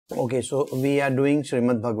Okay, so we are doing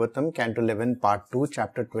Srimad Bhagavatam, Canto 11, Part 2,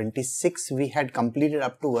 Chapter 26. We had completed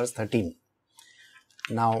up to verse 13.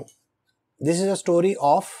 Now, this is a story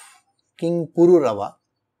of King Pururava,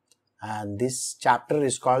 and this chapter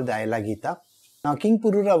is called the Aila-gita. Now, King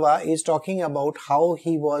Pururava is talking about how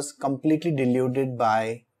he was completely deluded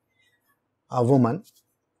by a woman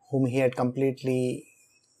whom he had completely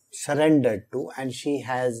surrendered to, and she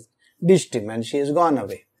has ditched him and she has gone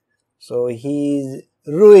away. So he is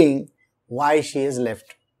ruining why she is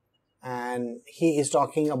left, and he is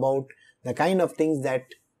talking about the kind of things that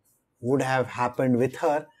would have happened with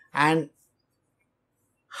her and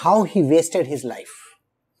how he wasted his life.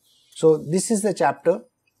 So this is the chapter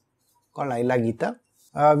called Aila-gita.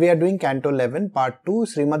 We are doing Canto 11, Part 2,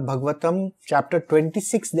 Srimad Bhagavatam, Chapter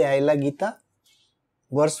 26, the Aila-gita,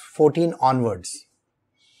 verse 14 onwards.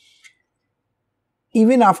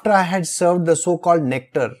 Even after I had served the so-called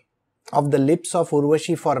nectar of the lips of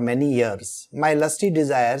Urvashi for many years, my lusty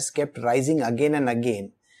desires kept rising again and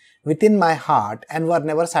again within my heart and were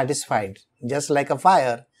never satisfied, just like a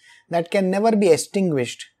fire that can never be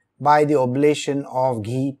extinguished by the oblation of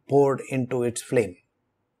ghee poured into its flame.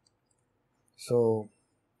 So,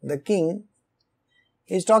 the king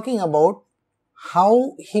is talking about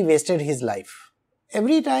how he wasted his life.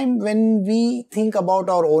 Every time when we think about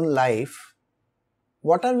our own life,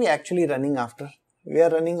 what are we actually running after? We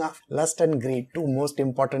are running after lust and greed, two most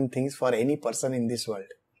important things for any person in this world.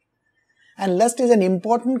 And lust is an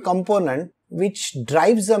important component which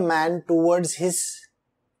drives a man towards his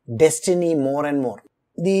destiny more and more.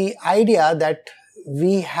 The idea that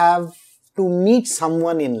we have to meet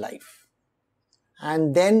someone in life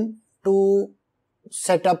and then to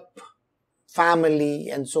set up family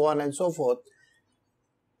and so on and so forth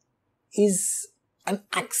is an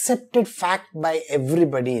accepted fact by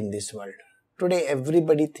everybody in this world. Today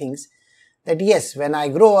everybody thinks that yes, when I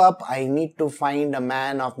grow up, I need to find a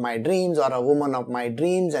man of my dreams or a woman of my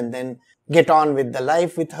dreams and then get on with the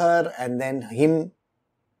life with her, and then him,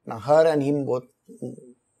 now her and him both,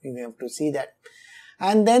 you have to see that,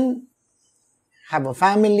 and then have a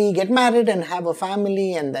family, get married and have a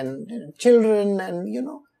family and then children, and you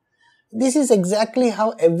know, this is exactly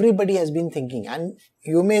how everybody has been thinking. And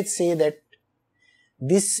you may say that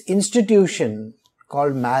this institution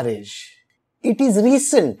called marriage, it is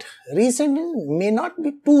recent. Recent may not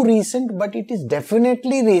be too recent, but it is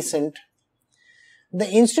definitely recent. The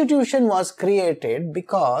institution was created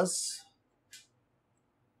because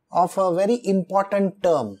of a very important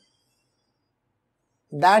term.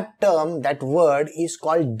 That term, that word is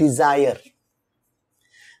called desire.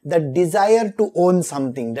 The desire to own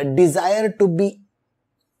something, the desire to be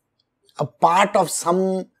a part of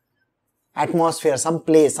some atmosphere, some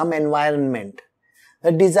place, some environment.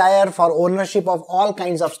 The desire for ownership of all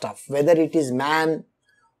kinds of stuff, whether it is man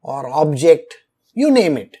or object, you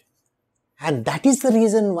name it. And that is the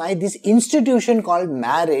reason why this institution called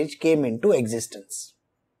marriage came into existence.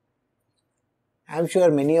 I'm sure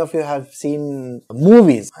many of you have seen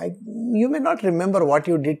movies. You may not remember what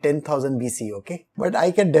you did 10,000 BC, okay? But I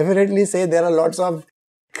can definitely say there are lots of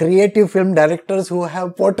creative film directors who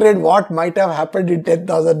have portrayed what might have happened in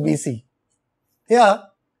 10,000 BC. Yeah.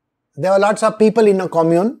 There were lots of people in a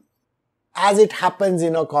commune. As it happens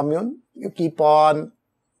in a commune, you keep on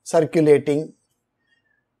circulating.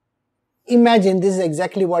 Imagine this is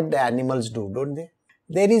exactly what the animals do, don't they?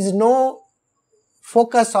 There is no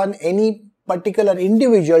focus on any particular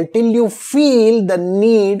individual till you feel the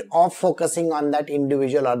need of focusing on that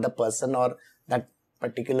individual or the person or that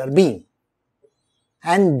particular being.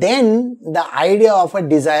 And then the idea of a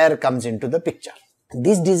desire comes into the picture.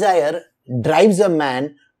 This desire drives a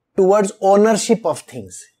man towards ownership of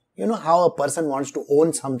things. You know how a person wants to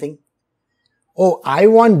own something? Oh, I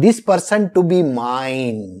want this person to be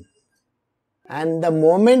mine. And the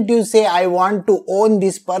moment you say, I want to own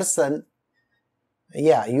this person,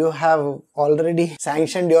 yeah, you have already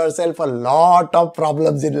sanctioned yourself a lot of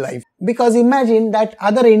problems in life. Because imagine that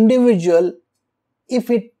other individual, if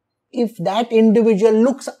that individual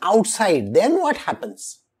looks outside, then what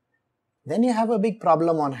happens? Then you have a big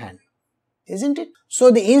problem on hand. Isn't it?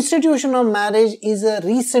 So the institution of marriage is a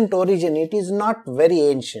recent origin. It is not very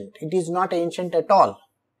ancient. It is not ancient at all.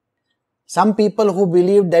 Some people who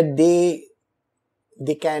believe that they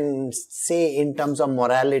can say in terms of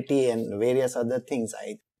morality and various other things.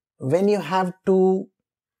 When you have to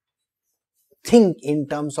think in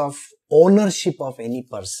terms of ownership of any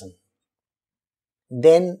person,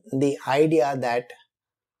 then the idea that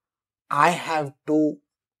I have to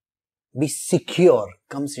be secure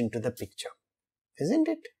comes into the picture. Isn't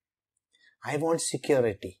it? I want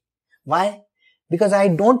security. Why? Because I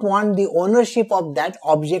don't want the ownership of that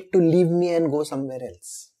object to leave me and go somewhere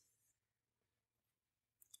else.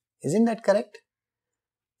 Isn't that correct?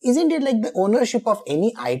 Isn't it like the ownership of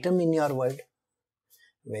any item in your world?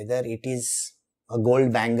 Whether it is a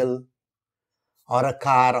gold bangle or a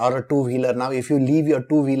car or a two-wheeler. Now, if you leave your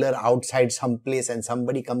two-wheeler outside some place and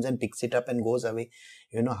somebody comes and picks it up and goes away,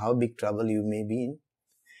 you know how big trouble you may be in.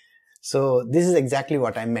 So, this is exactly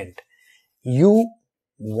what I meant. You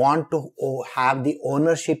want to have the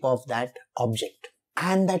ownership of that object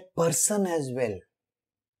and that person as well.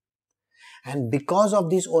 And because of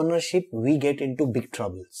this ownership, we get into big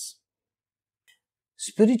troubles.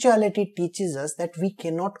 Spirituality teaches us that we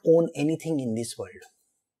cannot own anything in this world.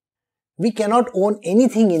 We cannot own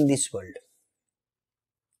anything in this world.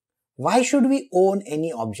 Why should we own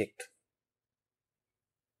any object?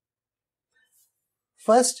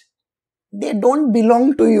 First, they don't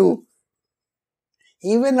belong to you.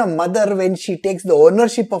 Even a mother, when she takes the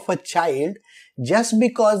ownership of a child, just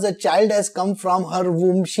because the child has come from her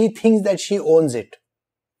womb, she thinks that she owns it.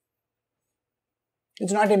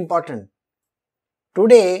 It's not important.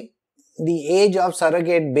 Today, the age of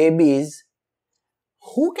surrogate babies,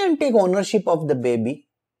 who can take ownership of the baby?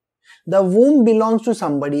 The womb belongs to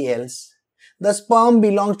somebody else. The sperm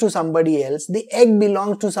belongs to somebody else. The egg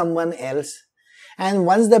belongs to someone else. And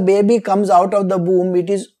once the baby comes out of the womb, it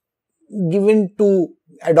is given to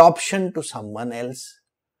adoption to someone else.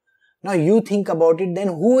 Now you think about it, then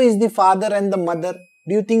who is the father and the mother?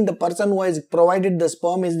 Do you think the person who has provided the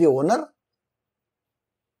sperm is the owner?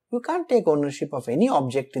 You can't take ownership of any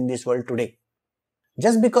object in this world today.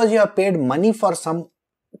 Just because you have paid money for something,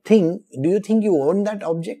 do you think you own that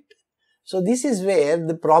object? So this is where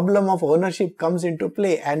the problem of ownership comes into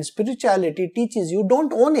play, and spirituality teaches you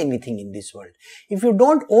don't own anything in this world. If you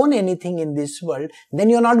don't own anything in this world, then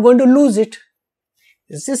you're not going to lose it.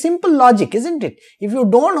 It's a simple logic, isn't it? If you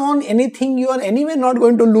don't own anything, you are anyway not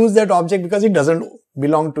going to lose that object because it doesn't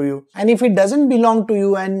belong to you. And if it doesn't belong to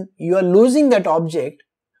you and you are losing that object,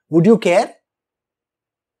 would you care?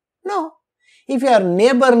 No. If your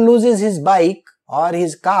neighbor loses his bike or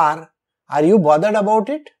his car, are you bothered about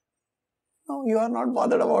it? No, you are not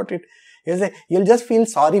bothered about it. You'll just feel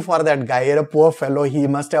sorry for that guy. You're a poor fellow. He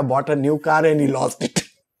must have bought a new car and he lost it.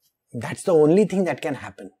 That's the only thing that can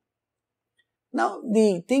happen. Now,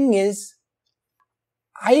 the thing is,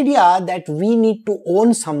 idea that we need to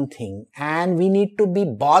own something and we need to be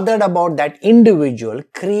bothered about that individual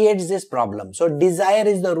creates this problem. So, desire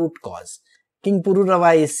is the root cause. King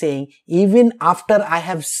Pururava is saying, even after I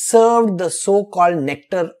have served the so-called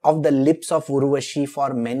nectar of the lips of Urvashi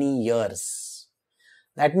for many years.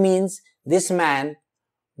 That means this man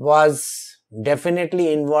was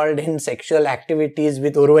definitely involved in sexual activities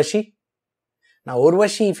with Urvashi. Now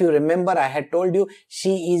Urvashi, if you remember, I had told you,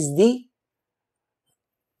 she is the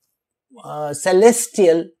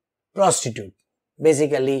celestial prostitute.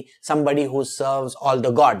 Basically, somebody who serves all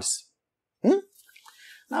the gods.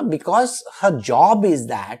 Now, because her job is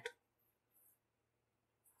that,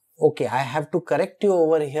 okay, I have to correct you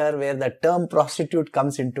over here where the term prostitute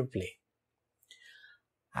comes into play.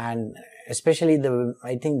 And especially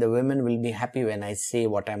I think the women will be happy when I say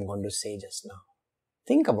what I'm going to say just now.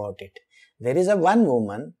 Think about it. There is one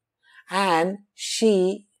woman and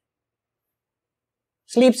she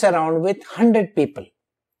sleeps around with 100 people.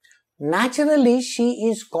 Naturally, she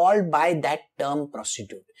is called by that term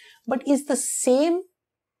prostitute. But is the same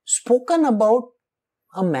spoken about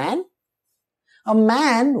a man?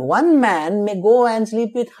 One man may go and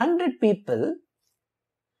sleep with 100 people.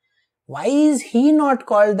 Why is he not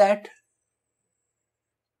called that?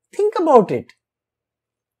 Think about it.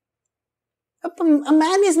 A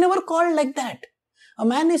man is never called like that. A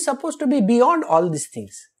man is supposed to be beyond all these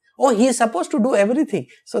things. Oh, he is supposed to do everything.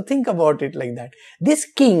 So think about it like that. This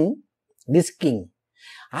king,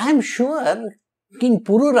 I am sure King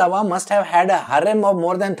Pururava must have had a harem of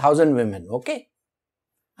more than 1,000 women, okay?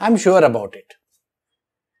 I am sure about it.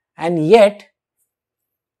 And yet,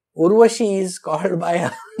 Urvashi is called by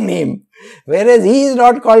a name, whereas he is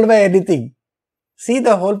not called by anything. See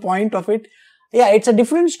the whole point of it? Yeah, it's a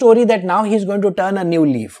different story that now he is going to turn a new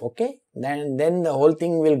leaf, okay? Then the whole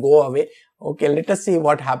thing will go away. Okay, let us see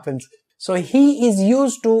what happens. So he is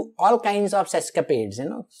used to all kinds of sexcapades,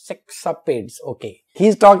 sexcapades, okay. He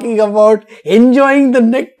is talking about enjoying the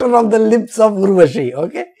nectar of the lips of Urvashi,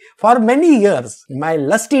 okay. For many years, my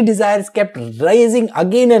lusty desires kept rising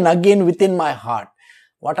again and again within my heart.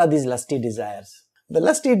 What are these lusty desires? The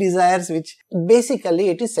lusty desires, which basically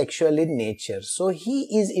it is sexual in nature. So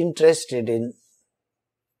he is interested in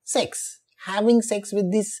sex, having sex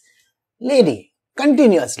with this lady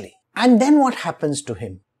continuously. And then what happens to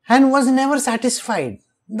him? and was never satisfied.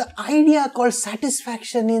 The idea called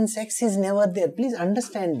satisfaction in sex is never there. Please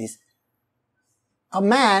understand this. A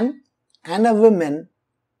man and a woman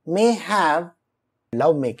may have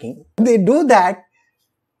love making. They do that,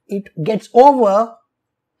 it gets over,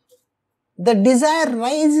 the desire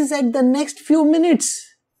rises at the next few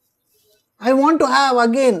minutes. I want to have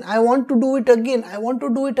again, I want to do it again, I want to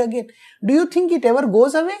do it again. Do you think it ever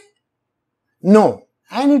goes away? No.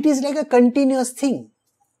 And it is like a continuous thing.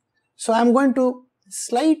 So I am going to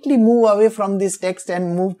slightly move away from this text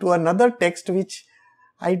and move to another text which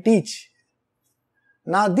I teach.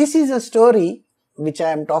 Now this is a story which I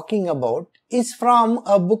am talking about, is from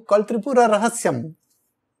a book called Tripura Rahasyam.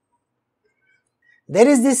 There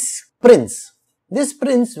is this prince. This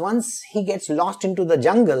prince, once he gets lost into the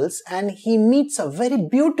jungles and he meets a very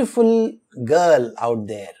beautiful girl out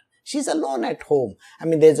there. She's alone at home. I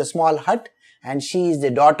mean, there's a small hut and she is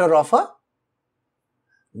the daughter of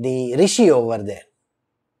the rishi over there.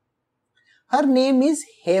 Her name is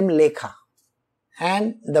Hemlekha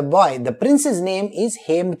and the prince's name is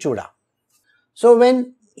Hemchuda. So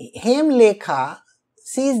when Hemlekha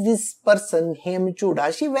sees this person,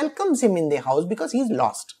 Hemchuda, she welcomes him in the house because he is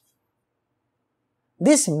lost.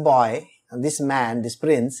 This boy, this man, this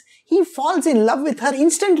prince, he falls in love with her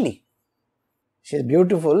instantly. She is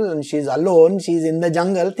beautiful and she is alone, she is in the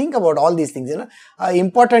jungle. Think about all these things,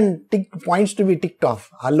 important points to be ticked off.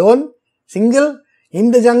 Alone, single, in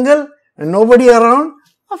the jungle, and nobody around.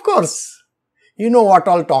 Of course, you know what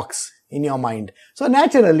all talks in your mind. So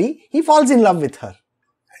naturally, he falls in love with her.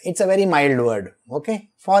 It's a very mild word, okay?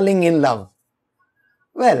 Falling in love.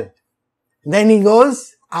 Well, then he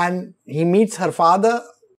goes and he meets her father,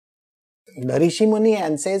 the Rishi Muni,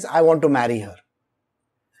 and says, I want to marry her.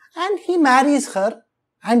 And he marries her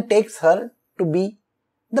and takes her to be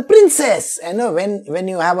the princess. When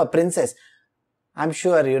you have a princess, I'm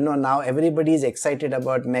sure now everybody is excited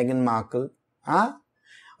about Meghan Markle. Huh?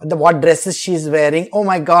 What dresses she is wearing. Oh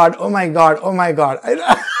my God, oh my God, oh my God.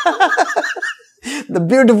 The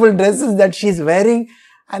beautiful dresses that she is wearing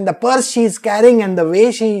and the purse she is carrying and the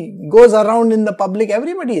way she goes around in the public,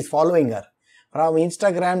 everybody is following her. From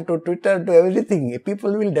Instagram to Twitter to everything,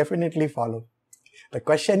 people will definitely follow. The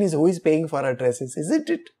question is, who is paying for her dresses, isn't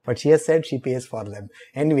it? But she has said she pays for them.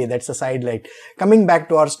 Anyway, that's a sidelight. Coming back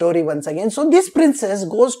to our story once again. So this princess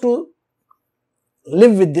goes to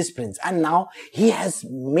live with this prince and now he has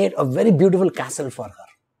made a very beautiful castle for her.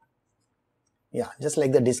 Yeah, just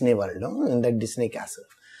like the Disney world, in that Disney castle.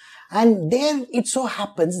 And there it so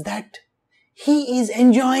happens that he is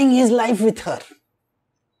enjoying his life with her.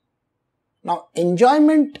 Now,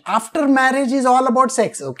 enjoyment after marriage is all about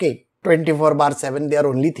sex, okay? 24/7, they are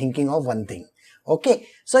only thinking of one thing, okay?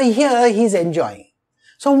 So here he is enjoying.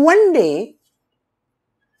 So one day,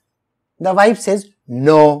 the wife says,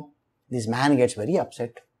 no. This man gets very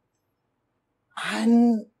upset.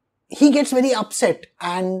 And he gets very upset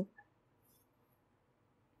and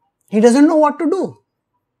he doesn't know what to do.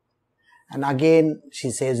 And again, she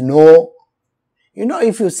says no.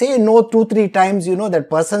 If you say no 2-3 times, that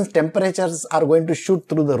person's temperatures are going to shoot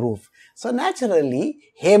through the roof. So naturally,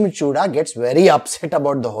 Hemchuda gets very upset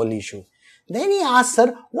about the whole issue. Then he asks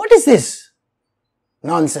her, what is this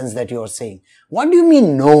nonsense that you are saying? What do you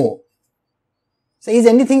mean no? So is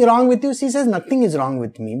anything wrong with you? She says, nothing is wrong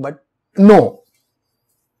with me, but no.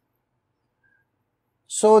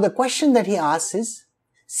 So the question that he asks is,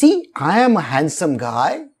 see, I am a handsome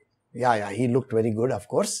guy. Yeah, he looked very good, of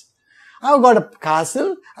course. I've got a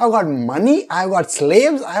castle, I've got money, I've got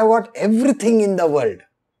slaves, I've got everything in the world.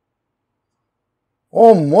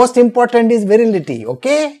 Oh, most important is virility,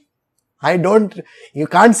 okay? You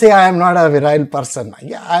can't say I am not a virile person.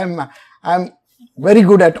 Yeah, I'm very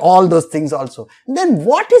good at all those things also. Then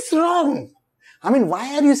what is wrong? I mean,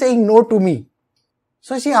 why are you saying no to me?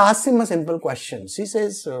 So she asks him a simple question. She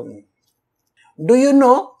says, do you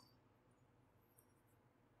know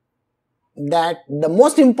that the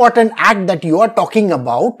most important act that you are talking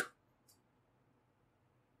about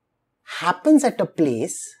happens at a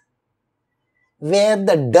place where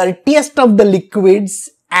the dirtiest of the liquids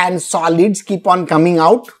and solids keep on coming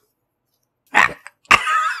out?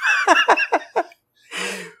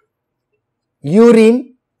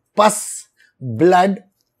 Urine, pus, blood,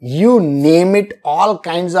 you name it, all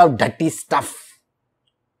kinds of dirty stuff.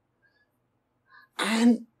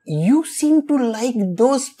 And you seem to like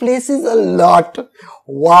those places a lot.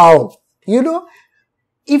 Wow.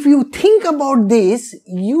 If you think about this,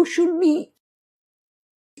 you should be,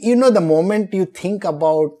 the moment you think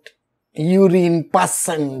about urine, pus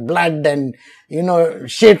and blood and,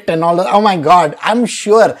 shit and all that, oh my God, I'm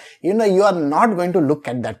sure, you are not going to look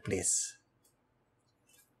at that place.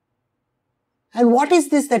 And what is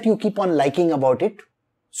this that you keep on liking about it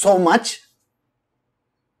so much?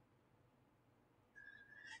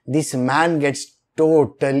 This man gets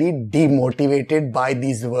totally demotivated by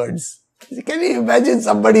these words. Can you imagine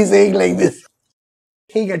somebody saying like this?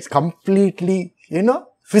 He gets completely,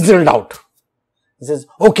 fizzled out. He says,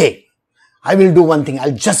 okay, I will do one thing.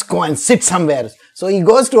 I'll just go and sit somewhere. So he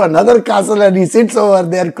goes to another castle and he sits over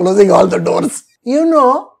there, closing all the doors.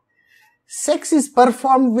 Sex is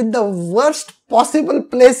performed with the worst possible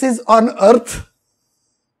places on earth.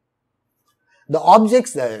 The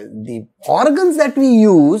objects, the organs that we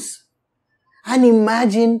use, and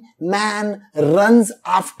imagine man runs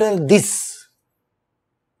after this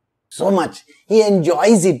so much. He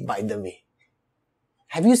enjoys it, by the way.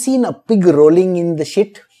 Have you seen a pig rolling in the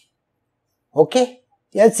shit? Okay?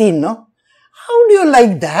 You have seen, no? How do you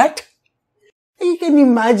like that? You can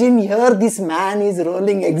imagine here this man is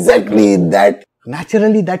rolling exactly in that.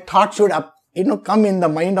 Naturally, that thought should come in the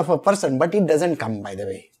mind of a person, but it doesn't come, by the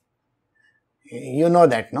way. You know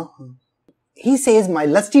that, no? He says, my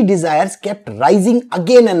lusty desires kept rising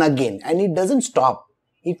again and again, and it doesn't stop.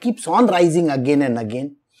 It keeps on rising again and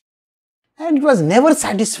again. And it was never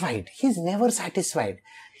satisfied. He's never satisfied.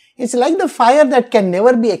 It's like the fire that can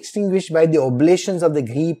never be extinguished by the oblations of the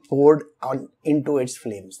ghee poured into its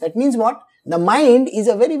flames. That means what? The mind is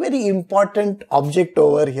a very, very important object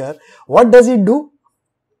over here. What does it do?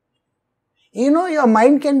 Your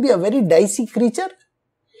mind can be a very dicey creature.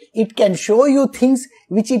 It can show you things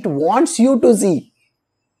which it wants you to see.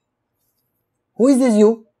 Who is this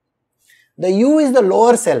you? The you is the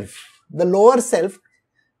lower self. The lower self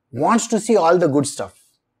wants to see all the good stuff.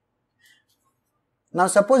 Now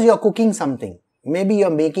suppose you are cooking something. Maybe you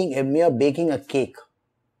are baking a cake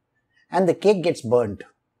and the cake gets burnt.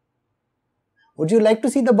 Would you like to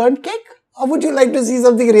see the burnt cake, or would you like to see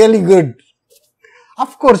something really good?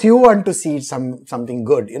 Of course you want to see something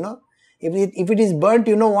good, If it is burnt,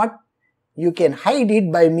 you know what? You can hide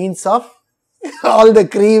it by means of all the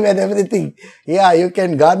cream and everything. Yeah, you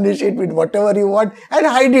can garnish it with whatever you want and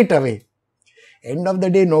hide it away. End of the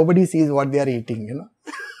day, nobody sees what they are eating,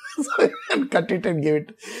 So you can cut it and give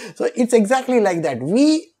it. So it's exactly like that.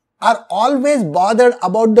 We are always bothered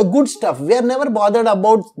about the good stuff. We are never bothered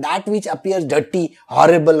about that which appears dirty,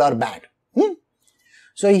 horrible or bad.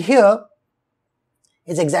 So here,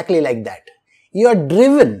 it's exactly like that. You are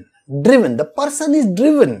driven, the person is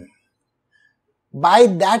driven by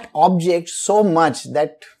that object so much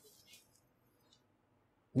that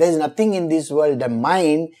there is nothing in this world the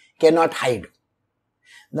mind cannot hide.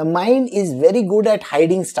 The mind is very good at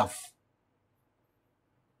hiding stuff.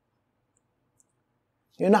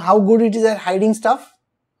 You know how good it is at hiding stuff?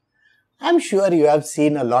 I'm sure you have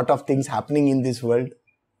seen a lot of things happening in this world.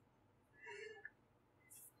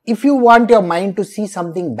 If you want your mind to see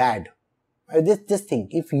something bad, just think,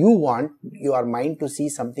 if you want your mind to see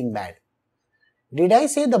something bad, did I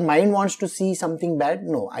say the mind wants to see something bad?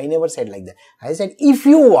 No, I never said like that. I said if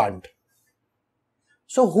you want.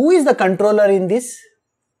 So who is the controller in this?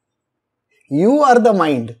 You are the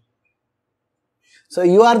mind. So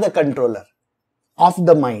you are the controller of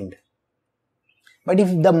the mind. But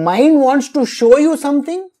if the mind wants to show you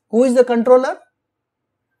something, who is the controller?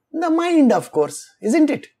 The mind, of course, isn't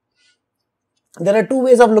it? There are two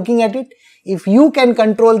ways of looking at it. If you can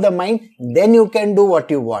control the mind, then you can do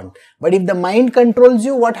what you want. But if the mind controls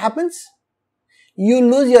you, what happens? You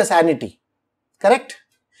lose your sanity. Correct?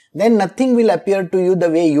 Then nothing will appear to you the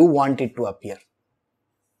way you want it to appear.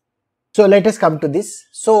 So let us come to this.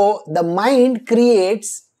 So the mind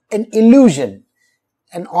creates an illusion,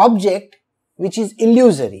 an object which is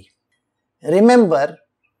illusory. Remember,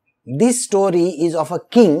 this story is of a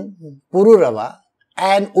king, Pururava,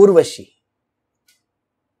 and Urvashi.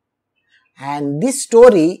 And this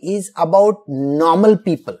story is about normal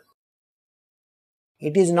people.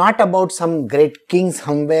 It is not about some great king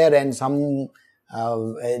somewhere and some,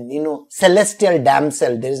 celestial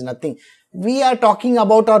damsel. There is nothing. We are talking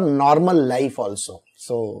about our normal life also.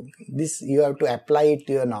 So this you have to apply it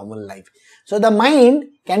to your normal life. So the mind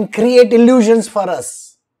can create illusions for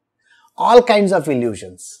us. All kinds of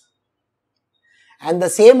illusions. And the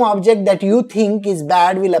same object that you think is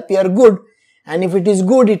bad will appear good. And if it is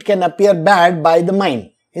good, it can appear bad by the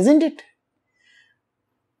mind. Isn't it?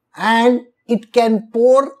 And it can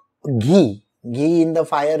pour ghee. Ghee in the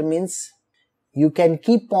fire means you can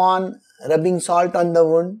keep on rubbing salt on the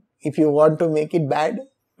wound if you want to make it bad,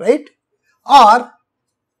 right? Or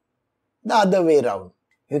the other way around.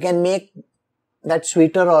 You can make that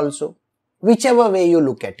sweeter also, whichever way you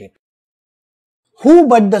look at it. Who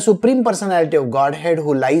but the Supreme Personality of Godhead,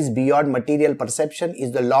 who lies beyond material perception,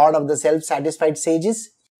 is the Lord of the self-satisfied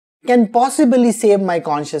sages? can possibly save my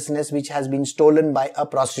consciousness which has been stolen by a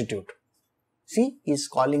prostitute. See, he's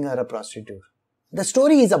calling her a prostitute. The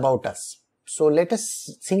story is about us. So let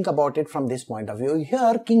us think about it from this point of view.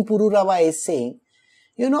 Here, King Pururava is saying,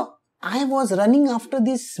 I was running after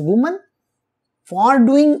this woman for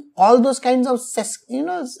doing all those kinds of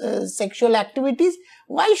sexual activities.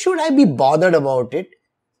 Why should I be bothered about it?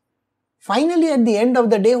 Finally, at the end of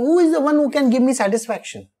the day, who is the one who can give me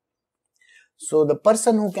satisfaction? So the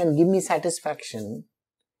person who can give me satisfaction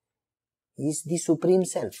is the Supreme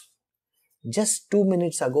Self. Just 2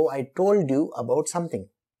 minutes ago, I told you about something.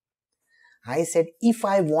 I said, if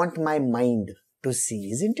I want my mind to see,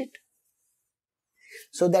 isn't it?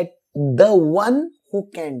 So that the one who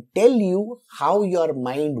can tell you how your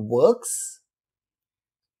mind works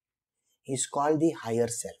is called the higher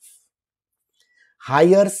self.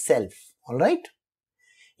 Higher self, alright?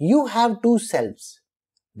 You have two selves,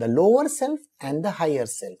 the lower self and the higher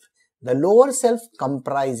self. The lower self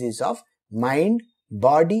comprises of mind,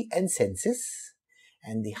 body and senses,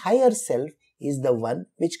 and the higher self is the one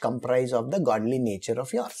which comprises of the godly nature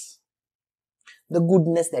of yours, the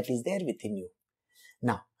goodness that is there within you.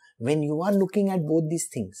 Now, when you are looking at both these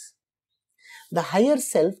things, the higher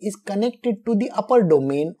self is connected to the upper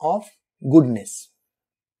domain of goodness.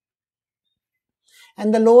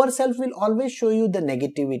 And the lower self will always show you the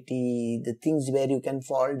negativity, the things where you can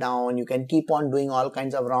fall down, you can keep on doing all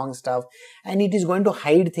kinds of wrong stuff, and it is going to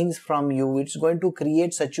hide things from you. It's going to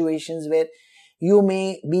create situations where you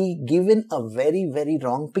may be given a very, very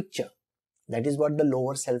wrong picture. That is what the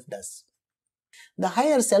lower self does. The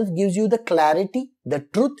higher self gives you the clarity, the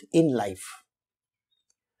truth in life.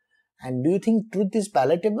 And do you think truth is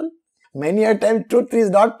palatable? Many a time truth is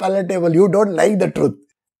not palatable. You don't like the truth.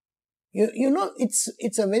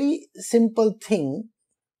 It's a very simple thing.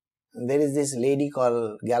 There is this lady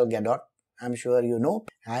called Gal Gadot. I'm sure you know.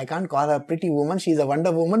 I can't call her pretty woman. She's a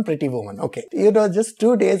Wonder Woman, pretty woman. Okay. Just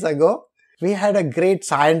 2 days ago, we had a great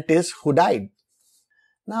scientist who died.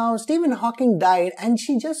 Now, Stephen Hawking died and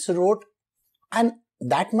she just wrote, and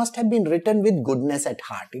that must have been written with goodness at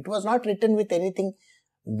heart. It was not written with anything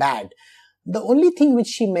bad. The only thing which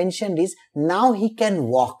she mentioned is, now he can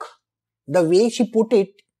walk. The way she put it,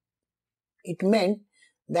 it meant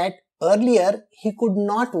that earlier he could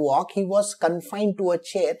not walk, he was confined to a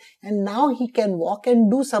chair, and now he can walk and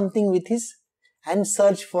do something with his and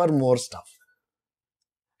search for more stuff.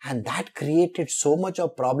 And that created so much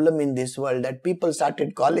of problem in this world that people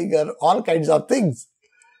started calling her all kinds of things.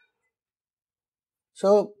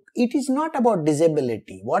 So it is not about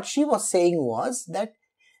disability. What she was saying was that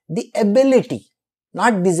the ability,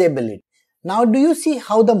 not disability. Now do you see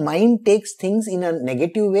how the mind takes things in a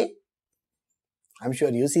negative way? I'm sure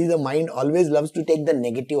you see the mind always loves to take the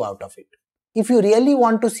negative out of it. If you really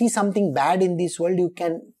want to see something bad in this world, you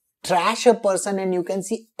can trash a person and you can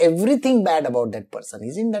see everything bad about that person.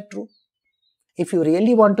 Isn't that true? If you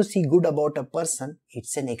really want to see good about a person,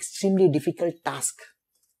 it's an extremely difficult task.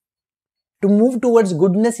 To move towards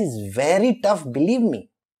goodness is very tough, believe me.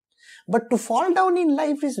 But to fall down in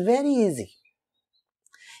life is very easy.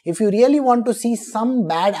 If you really want to see some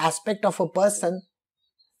bad aspect of a person,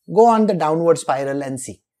 go on the downward spiral and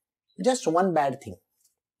see. Just one bad thing.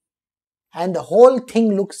 And the whole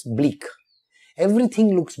thing looks bleak.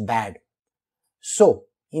 Everything looks bad. So,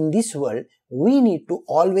 in this world, we need to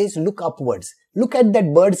always look upwards. Look at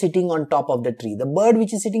that bird sitting on top of the tree. The bird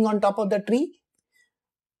which is sitting on top of the tree,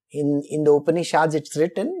 in the Upanishads it's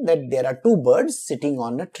written that there are two birds sitting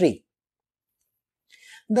on a tree.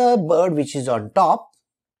 The bird which is on top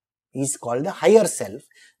is called the higher self.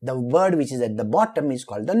 The bird which is at the bottom is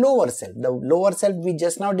called the lower self. The lower self we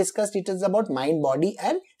just now discussed, it is about mind, body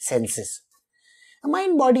and senses.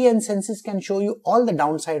 Mind, body and senses can show you all the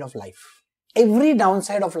downside of life. Every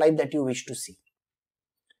downside of life that you wish to see.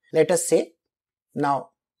 Let us say, now,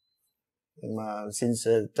 since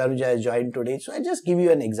Tanuja has joined today, so I just give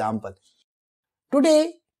you an example.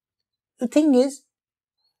 Today, the thing is,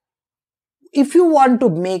 if you want to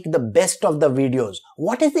make the best of the videos,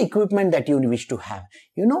 what is the equipment that you wish to have?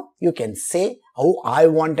 You can say, oh, I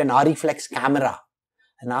want an Oriflex camera.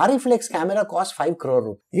 An Oriflex camera costs 5 crore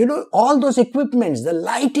rupees. All those equipments, the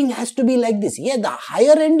lighting has to be like this. Yeah, the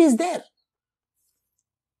higher end is there.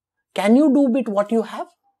 Can you do with what you have?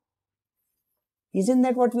 Isn't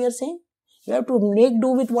that what we are saying? You have to make do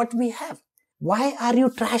with what we have. Why are you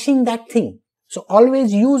trashing that thing? So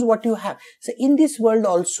always use what you have. So in this world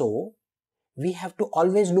also, we have to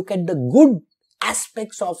always look at the good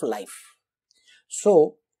aspects of life.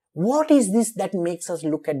 So what is this that makes us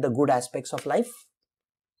look at the good aspects of life?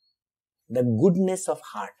 The goodness of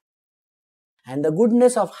heart. And the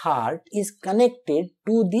goodness of heart is connected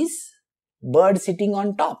to this bird sitting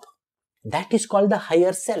on top. That is called the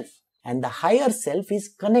higher self. And the higher self is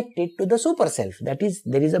connected to the super self. That is,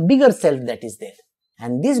 there is a bigger self that is there.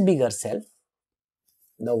 And this bigger self,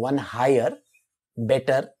 the one higher,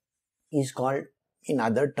 better, is called, in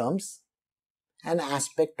other terms, an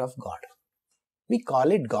aspect of God. We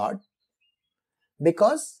call it God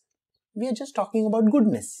because we are just talking about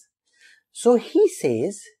goodness. So he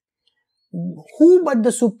says, who but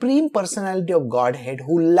the Supreme Personality of Godhead,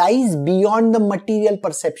 who lies beyond the material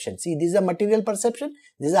perception. See, this is a material perception,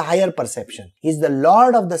 this is a higher perception. Is the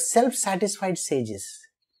Lord of the self-satisfied sages.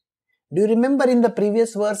 Do you remember in the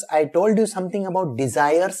previous verse, I told you something about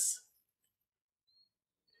desires?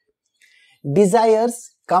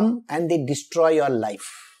 Desires come and they destroy your life.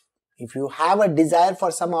 If you have a desire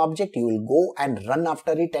for some object, you will go and run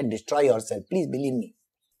after it and destroy yourself. Please believe me.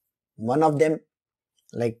 One of them,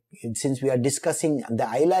 like since we are discussing the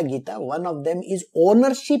Aila-gita, one of them is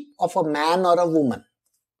ownership of a man or a woman.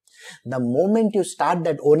 The moment you start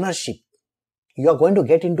that ownership, you are going to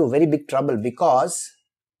get into very big trouble, because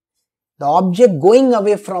the object going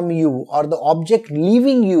away from you, or the object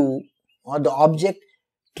leaving you, or the object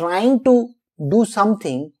trying to do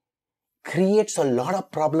something creates a lot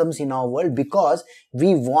of problems in our world, because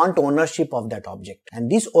we want ownership of that object,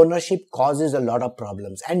 and this ownership causes a lot of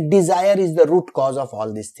problems, and desire is the root cause of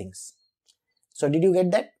all these things. So did you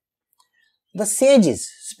get that? The sages,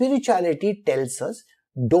 spirituality tells us,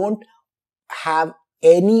 don't have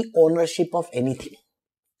any ownership of anything.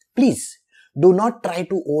 Please do not try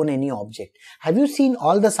to own any object. Have you seen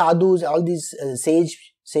all the sadhus, all these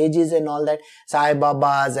sages and all that, Sai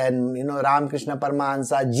Babas and Ram Krishna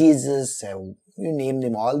Paramahansa, Jesus, you name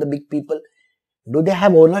them, all the big people, do they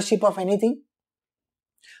have ownership of anything?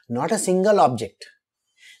 Not a single object.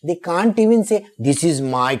 They can't even say, this is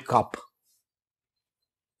my cup.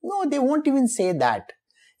 No, they won't even say that.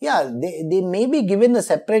 Yeah, they may be given a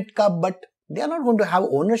separate cup, but they are not going to have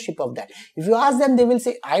ownership of that. If you ask them, they will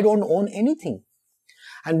say, I don't own anything.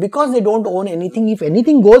 And because they don't own anything, if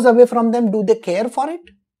anything goes away from them, do they care for it?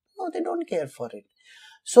 No, they don't care for it.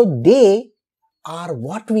 So they are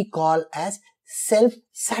what we call as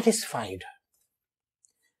self-satisfied.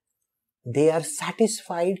 They are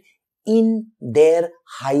satisfied in their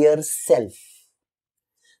higher self.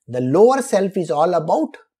 The lower self is all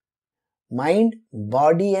about mind,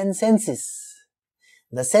 body and senses.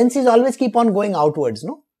 The senses always keep on going outwards,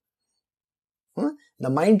 no? The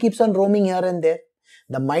mind keeps on roaming here and there.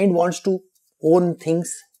 The mind wants to own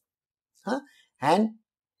things. And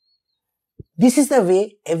this is the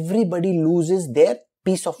way everybody loses their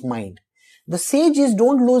peace of mind. The sages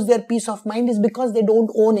don't lose their peace of mind is because they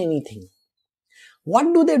don't own anything.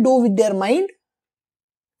 What do they do with their mind?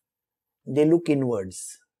 They look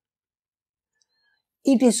inwards.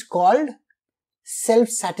 It is called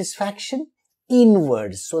self-satisfaction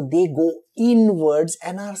inwards. So they go inwards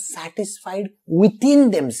and are satisfied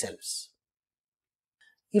within themselves.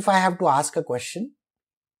 If I have to ask a question,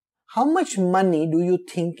 how much money do you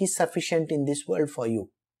think is sufficient in this world for you?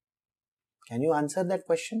 Can you answer that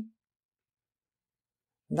question?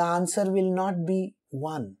 The answer will not be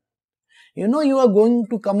one. You are going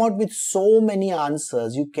to come out with so many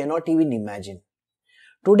answers you cannot even imagine.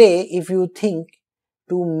 Today, if you think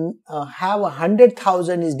to have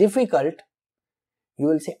 100,000 is difficult, you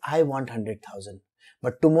will say, I want 100,000.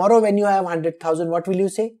 But tomorrow when you have 100,000, what will you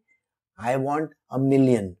say? I want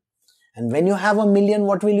 1,000,000. And when you have 1,000,000,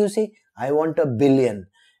 what will you say? I want 1,000,000,000.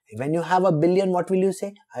 When you have 1,000,000,000, what will you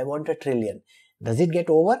say? I want 1,000,000,000,000. Does it get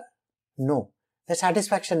over? No. The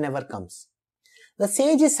satisfaction never comes. The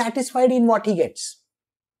sage is satisfied in what he gets.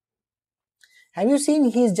 Have you seen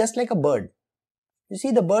he is just like a bird? You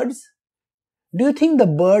see the birds? Do you think the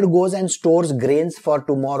bird goes and stores grains for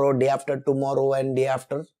tomorrow, day after tomorrow and day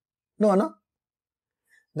after? No.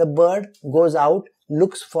 The bird goes out,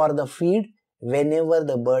 looks for the feed whenever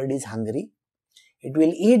the bird is hungry. It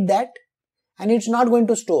will eat that and it's not going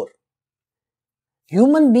to store.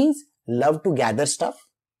 Human beings love to gather stuff.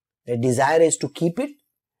 Their desire is to keep it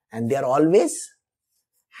and they are always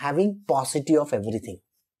having paucity of everything.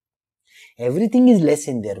 Everything is less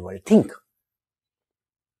in their world. Think.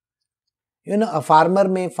 A farmer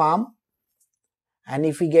may farm and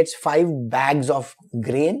if he gets 5 bags of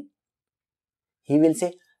grain, he will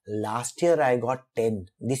say, last year I got 10.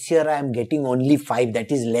 This year I am getting only 5.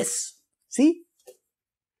 That is less. See?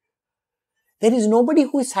 There is nobody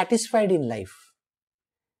who is satisfied in life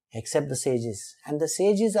except the sages. And the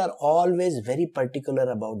sages are always very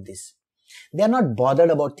particular about this. They are not bothered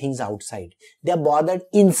about things outside. They are bothered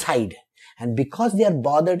inside. And because they are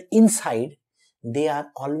bothered inside, they are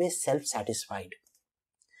always self-satisfied.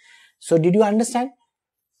 So did you understand?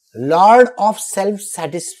 Lord of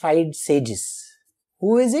self-satisfied sages.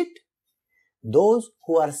 Who is it? Those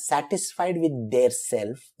who are satisfied with their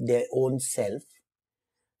self, their own self.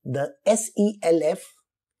 The self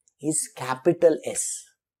is capital S.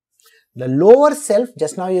 The lower self,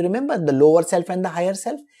 just now you remember the lower self and the higher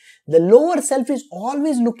self. The lower self is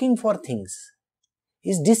always looking for things,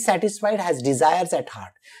 is dissatisfied, has desires at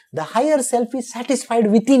heart. The higher self is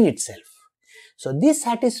satisfied within itself. So this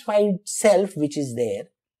satisfied self which is there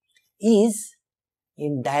is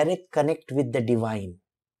in direct connect with the divine.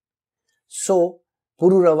 So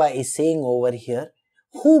Pururava is saying over here,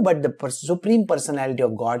 who but the Supreme Personality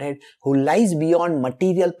of Godhead, who lies beyond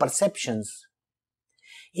material perceptions,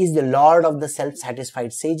 is the Lord of the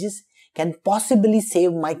self-satisfied sages, can possibly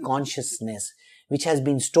save my consciousness, which has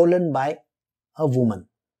been stolen by a woman.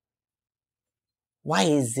 Why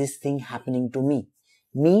is this thing happening to me?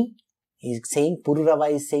 Me is saying, Pururava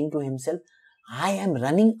is saying to himself, I am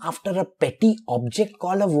running after a petty object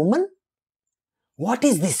called a woman? What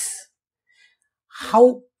is this?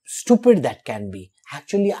 How stupid that can be.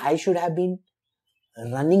 Actually, I should have been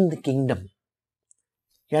running the kingdom.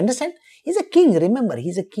 You understand? He's a king. Remember,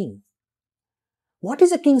 he's a king. What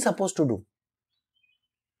is a king supposed to do?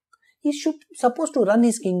 He's supposed to run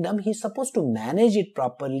his kingdom. He's supposed to manage it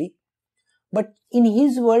properly. But in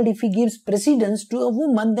his world, if he gives precedence to a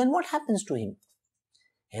woman, then what happens to him?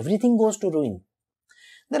 Everything goes to ruin.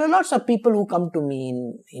 There are lots of people who come to me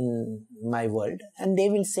in my world and they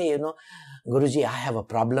will say, Guruji, I have a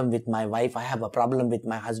problem with my wife, I have a problem with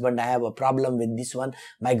my husband, I have a problem with this one,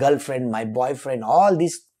 my girlfriend, my boyfriend, all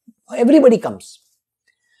this, everybody comes.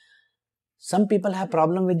 Some people have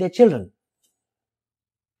problem with their children.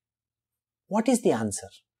 What is the answer?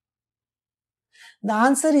 The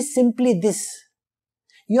answer is simply this.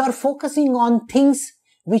 You are focusing on things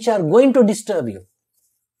which are going to disturb you.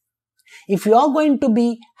 If you are going to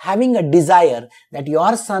be having a desire that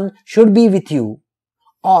your son should be with you,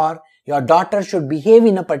 or your daughter should behave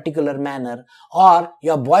in a particular manner, or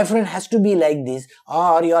your boyfriend has to be like this,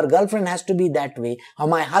 or your girlfriend has to be that way, or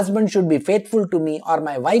my husband should be faithful to me, or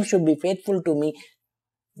my wife should be faithful to me.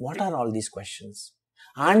 What are all these questions?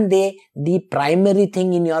 Aren't they the primary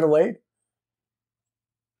thing in your world?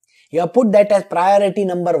 You have put that as priority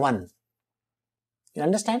number 1. You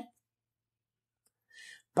understand?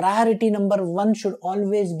 Priority number 1 should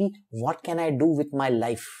always be, what can I do with my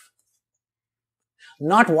life?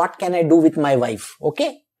 Not what can I do with my wife,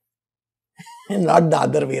 okay? Not the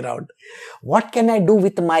other way around. What can I do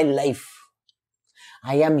with my life?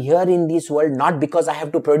 I am here in this world not because I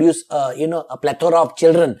have to produce, a plethora of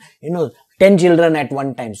children, 10 children at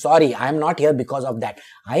one time. Sorry, I am not here because of that.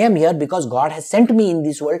 I am here because God has sent me in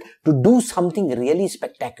this world to do something really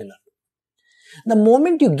spectacular. The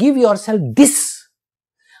moment you give yourself this,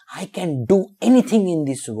 I can do anything in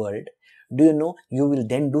this world, do you know, you will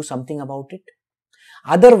then do something about it?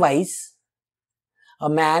 Otherwise, a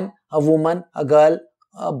man, a woman, a girl,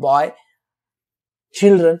 a boy,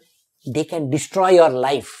 children, they can destroy your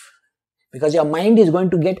life because your mind is going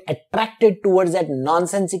to get attracted towards that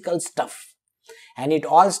nonsensical stuff. And it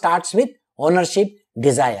all starts with ownership,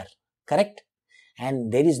 desire, correct?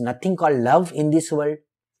 And there is nothing called love in this world.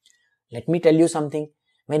 Let me tell you something.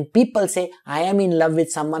 When people say, I am in love with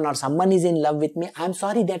someone or someone is in love with me, I am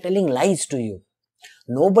sorry, they are telling lies to you.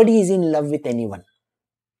 Nobody is in love with anyone.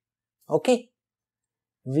 Okay?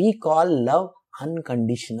 We call love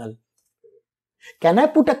unconditional. Can I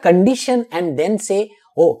put a condition and then say,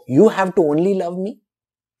 oh, you have to only love me?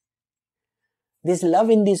 This love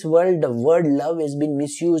in this world, the word love has been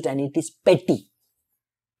misused and it is petty.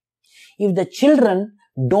 If the children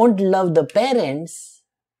don't love the parents,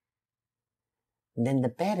 then the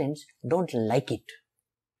parents don't like it.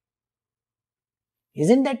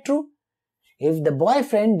 Isn't that true? If the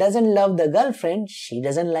boyfriend doesn't love the girlfriend, she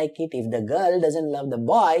doesn't like it. If the girl doesn't love the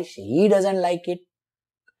boy, he doesn't like it.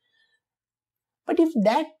 But if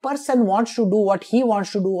that person wants to do what he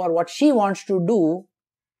wants to do or what she wants to do,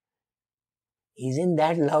 isn't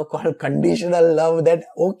that love called conditional love? That,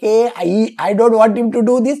 okay, I don't want him to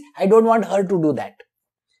do this, I don't want her to do that.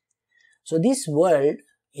 So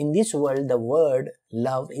in this world, the word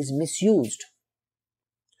love is misused.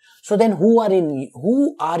 So then who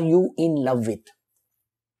are you in love with?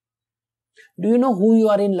 Do you know who you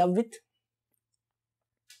are in love with?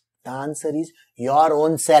 The answer is your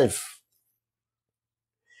own self.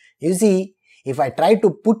 You see, if I try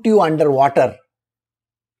to put you under water,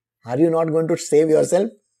 are you not going to save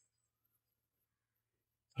yourself?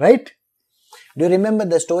 Right? Do you remember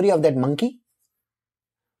the story of that monkey?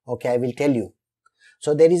 Okay, I will tell you.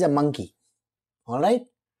 So there is a monkey. Alright?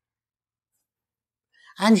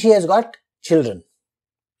 And she has got children.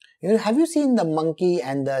 Have you seen the monkey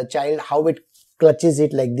and the child, how it clutches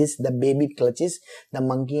it like this? The baby clutches the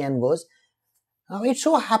monkey and goes. Now it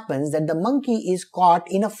so happens that the monkey is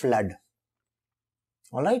caught in a flood.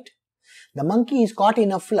 Alright? The monkey is caught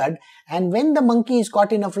in a flood, and when the monkey is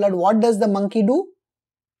caught in a flood, what does the monkey do?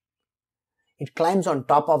 It climbs on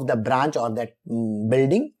top of the branch or that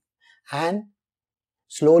building, and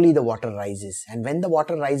slowly the water rises. And when the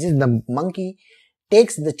water rises, the monkey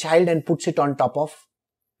takes the child and puts it on top of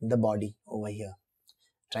the body over here,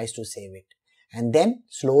 tries to save it. And then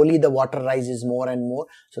slowly the water rises more and more.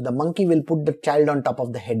 So the monkey will put the child on top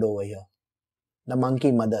of the head over here, the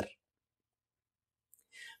monkey mother.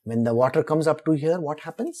 When the water comes up to here, what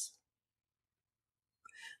happens?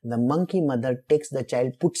 The monkey mother takes the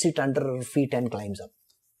child, puts it under her feet and climbs up.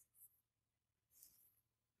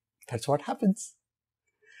 That's what happens.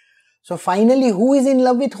 So finally, who is in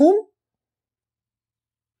love with whom?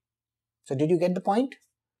 So did you get the point?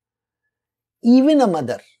 Even a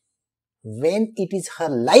mother, when it is her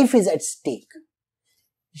life is at stake,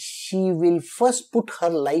 she will first put her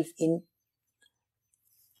life in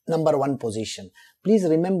number one position. Please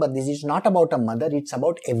remember, this is not about a mother, it's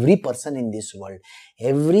about every person in this world.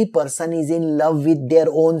 Every person is in love with their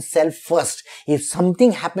own self first. If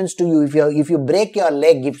something happens to you, if you break your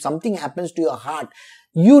leg, if something happens to your heart,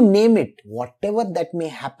 you name it, whatever that may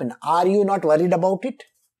happen, are you not worried about it?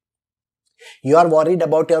 You are worried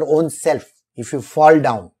about your own self. If you fall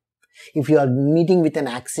down, if you are meeting with an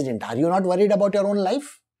accident, are you not worried about your own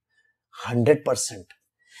life? 100%.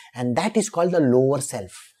 And that is called the lower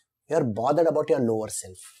self. You are bothered about your lower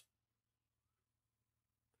self.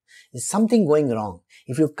 Is something going wrong?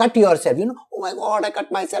 If you cut yourself, oh my God, I cut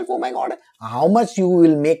myself, oh my God. How much you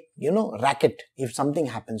will make, racket if something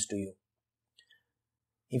happens to you.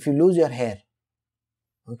 If you lose your hair,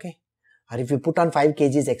 okay, or if you put on 5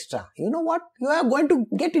 kgs extra, you know what? You are going to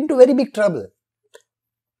get into very big trouble.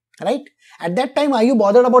 Right? At that time, are you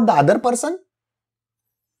bothered about the other person?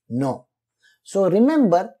 No. So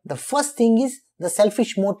remember, the first thing is, the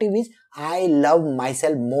selfish motive is, I love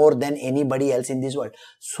myself more than anybody else in this world.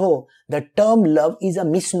 So the term love is a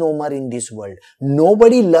misnomer in this world.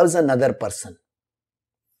 Nobody loves another person.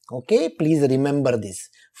 Okay, please remember this.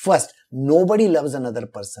 First, nobody loves another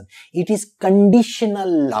person. It is conditional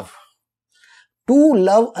love. To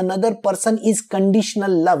love another person is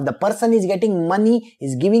conditional love. The person is getting money,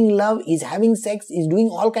 is giving love, is having sex, is doing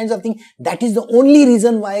all kinds of things. That is the only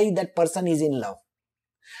reason why that person is in love.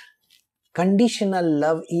 Conditional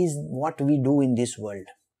love is what we do in this world.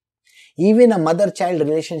 Even a mother-child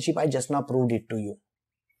relationship, I just now proved it to you.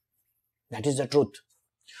 That is the truth.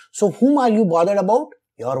 So whom are you bothered about?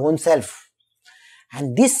 Your own self.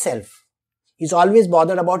 And this self is always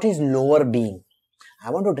bothered about his lower being. I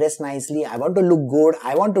want to dress nicely, I want to look good,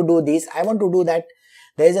 I want to do this, I want to do that.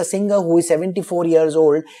 There is a singer who is 74 years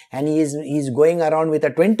old and he is going around with a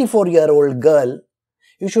 24-year-old girl.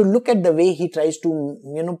 You should look at the way he tries to,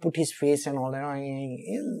 put his face and all that.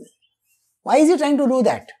 Why is he trying to do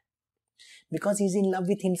that? Because he is in love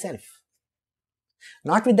with himself.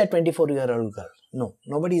 Not with that 24-year-old girl. No,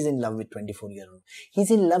 nobody is in love with 24-year-old. He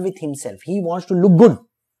is in love with himself. He wants to look good.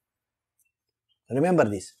 Remember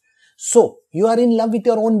this. So, you are in love with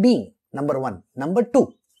your own being, number one. Number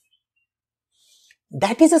two,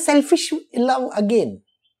 that is a selfish love again.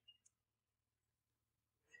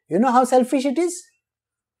 You know how selfish it is?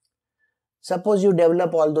 Suppose you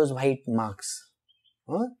develop all those white marks,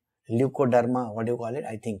 leukoderma, what do you call it,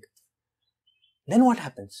 I think. Then what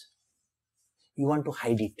happens? You want to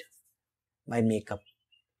hide it by makeup.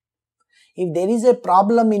 If there is a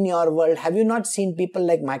problem in your world, have you not seen people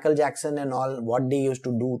like Michael Jackson and all, what they used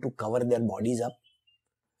to do to cover their bodies up?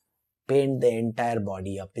 Paint the entire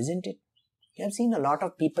body up, isn't it? You have seen a lot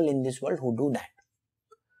of people in this world who do that.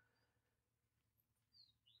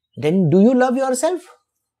 Then do you love yourself?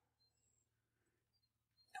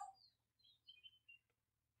 No.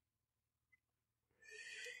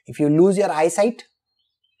 If you lose your eyesight?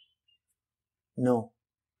 No.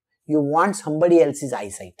 You want somebody else's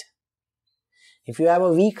eyesight. If you have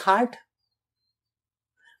a weak heart,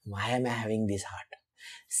 why am I having this heart?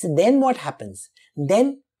 So then what happens?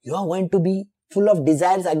 Then you are going to be full of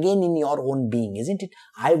desires again in your own being, isn't it?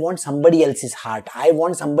 I want somebody else's heart. I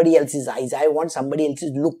want somebody else's eyes. I want somebody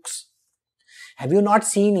else's looks. Have you not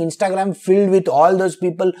seen Instagram filled with all those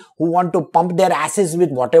people who want to pump their asses with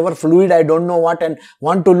whatever fluid, I don't know what, and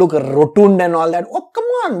want to look rotund and all that? Oh, come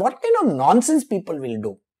on. What kind of nonsense people will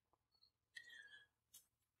do?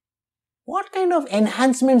 What kind of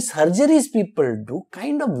enhancement surgeries people do,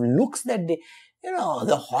 kind of looks that they,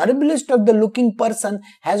 The horriblest of the looking person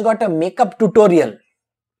has got a makeup tutorial.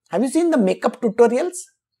 Have you seen the makeup tutorials?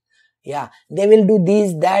 Yeah, they will do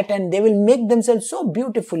this, that, and they will make themselves so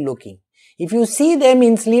beautiful looking. If you see them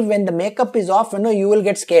in sleep when the makeup is off, you will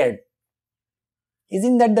get scared.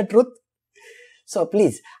 Isn't that the truth? So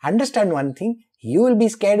please understand one thing, you will be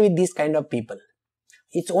scared with these kind of people.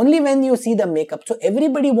 It's only when you see the makeup. So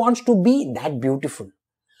everybody wants to be that beautiful.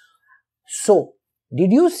 So,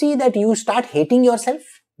 did you see that you start hating yourself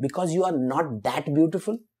because you are not that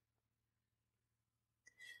beautiful?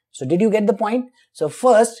 So, did you get the point? So,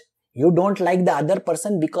 first, you don't like the other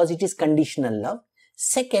person because it is conditional love.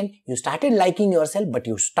 Second, you started liking yourself, but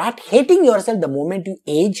you start hating yourself the moment you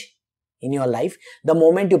age in your life, the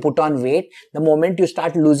moment you put on weight, the moment you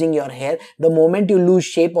start losing your hair, the moment you lose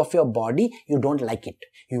shape of your body, you don't like it.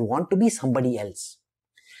 You want to be somebody else.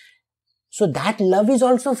 So that love is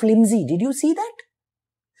also flimsy. Did you see that?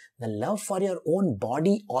 The love for your own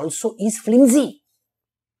body also is flimsy.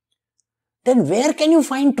 Then where can you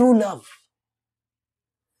find true love?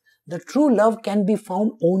 The true love can be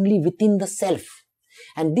found only within the self.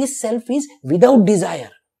 And this self is without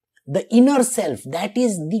desire. The inner self, that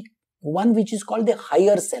is the one which is called the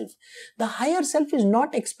higher self. The higher self is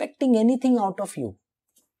not expecting anything out of you.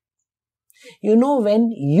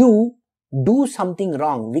 When you do something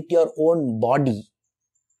wrong with your own body,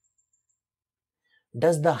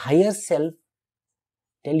 does the higher self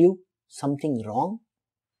tell you something wrong?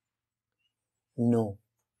 No.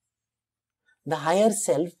 The higher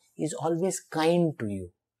self is always kind to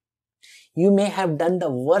you. You may have done the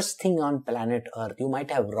worst thing on planet Earth. You might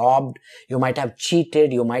have robbed, you might have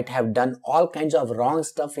cheated, you might have done all kinds of wrong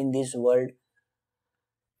stuff in this world.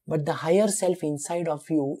 But the higher self inside of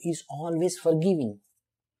you is always forgiving.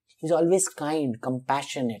 Is always kind,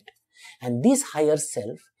 compassionate. And this higher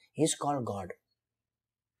self is called God.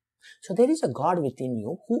 So there is a God within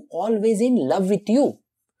you who always in love with you.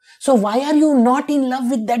 So why are you not in love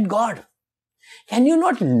with that God? Can you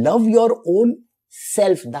not love your own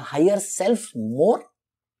self, the higher self more?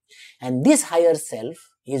 And this higher self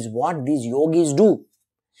is what these yogis do.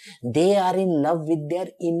 They are in love with their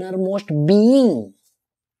innermost being.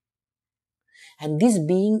 And this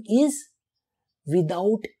being is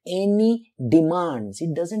without any demands.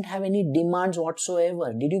 It doesn't have any demands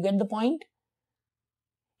whatsoever. Did you get the point?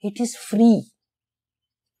 It is free.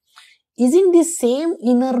 Isn't this same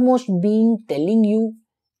innermost being telling you,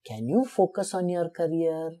 can you focus on your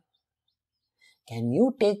career? Can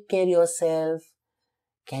you take care of yourself?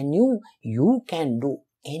 You can do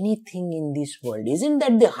anything in this world. Isn't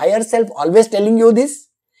that the higher self always telling you this?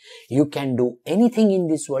 You can do anything in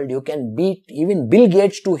this world. You can beat even Bill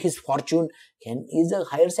Gates to his fortune. Is the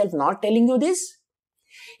higher self not telling you this?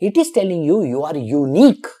 It is telling you, you are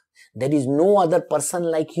unique. There is no other person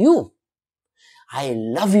like you. I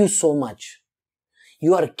love you so much.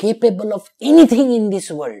 You are capable of anything in this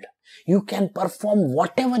world. You can perform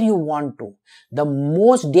whatever you want to. The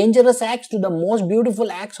most dangerous acts to the most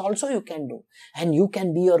beautiful acts also you can do. And you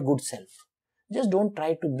can be your good self. Just don't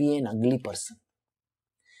try to be an ugly person.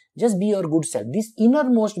 Just be your good self. This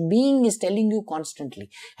innermost being is telling you constantly.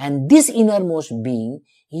 And this innermost being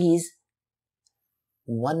is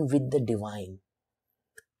one with the divine.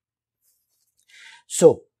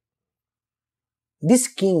 So, this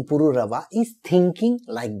king Pururava is thinking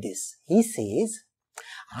like this. He says,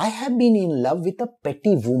 I have been in love with a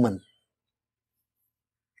petty woman.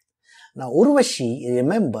 Now, Urvashi,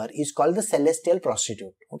 remember, is called the celestial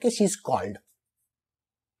prostitute. Okay, she is called.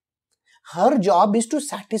 Her job is to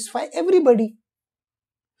satisfy everybody.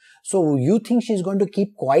 So, you think she is going to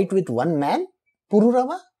keep quiet with one man,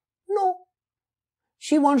 Pururava? No.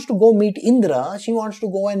 She wants to go meet Indra. She wants to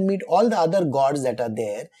go and meet all the other gods that are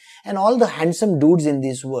there and all the handsome dudes in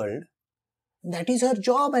this world. That is her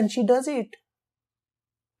job and she does it.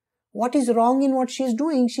 What is wrong in what she is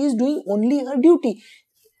doing? She is doing only her duty.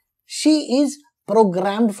 She is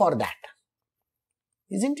programmed for that.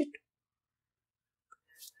 Isn't it?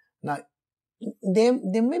 Now, there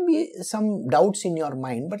may be some doubts in your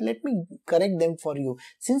mind, but let me correct them for you.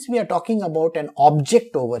 Since we are talking about an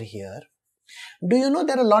object over here, do you know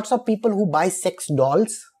there are lots of people who buy sex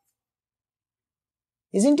dolls?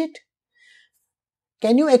 Isn't it?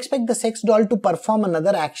 Can you expect the sex doll to perform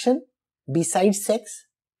another action besides sex?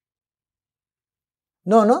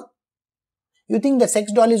 No. You think the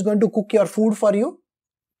sex doll is going to cook your food for you?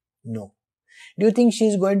 No. Do you think she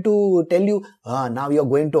is going to tell you, now you are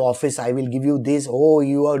going to office, I will give you this,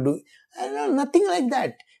 you are doing... Nothing like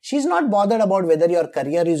that. She is not bothered about whether your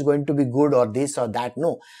career is going to be good or this or that.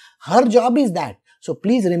 No. Her job is that. So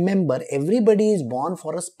please remember, everybody is born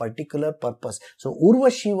for a particular purpose. So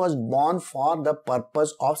Urvashi was born for the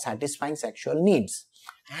purpose of satisfying sexual needs.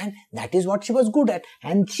 And that is what she was good at.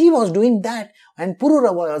 And she was doing that. And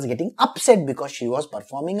Pururava was getting upset because she was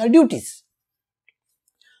performing her duties.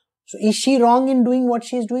 So is she wrong in doing what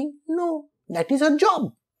she is doing? No, that is her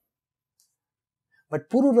job. But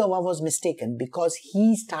Pururava was mistaken because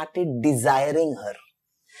he started desiring her.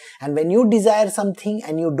 And when you desire something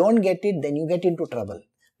and you don't get it, then you get into trouble.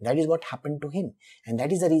 That is what happened to him. And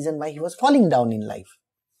that is the reason why he was falling down in life.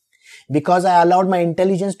 Because I allowed my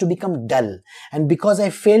intelligence to become dull, and because I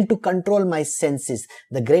failed to control my senses,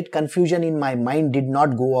 the great confusion in my mind did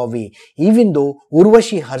not go away, even though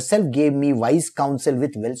Urvashi herself gave me wise counsel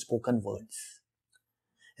with well-spoken words.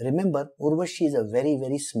 Remember, Urvashi is a very,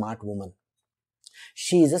 very smart woman.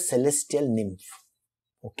 She is a celestial nymph.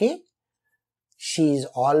 Okay? She is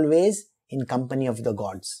always in company of the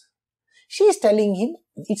gods. She is telling him,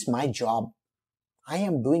 it's my job. I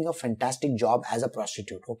am doing a fantastic job as a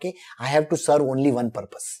prostitute, okay? I have to serve only one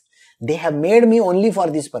purpose. They have made me only for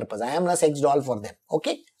this purpose. I am a sex doll for them,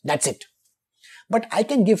 okay? That's it. But I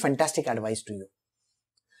can give fantastic advice to you.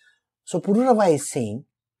 So Pururava is saying,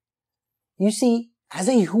 you see, as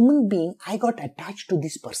a human being, I got attached to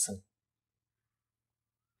this person.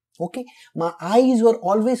 Okay? My eyes were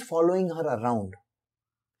always following her around.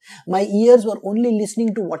 My ears were only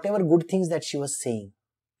listening to whatever good things that she was saying.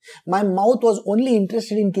 My mouth was only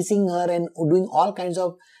interested in kissing her and doing all kinds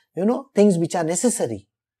of, things which are necessary.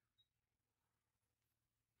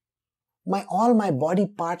 All my body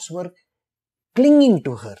parts were clinging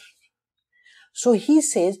to her. So he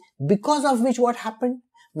says, because of which what happened?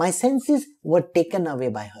 My senses were taken away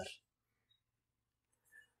by her.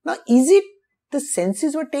 Now, is it the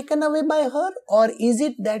senses were taken away by her, or is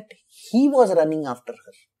it that he was running after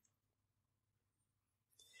her?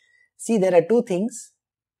 See, there are two things.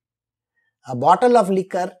 A bottle of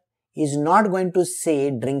liquor is not going to say,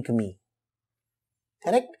 drink me.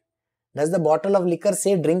 Correct? Does the bottle of liquor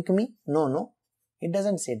say, drink me? No. It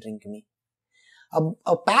doesn't say, drink me.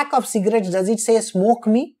 A pack of cigarettes, does it say, smoke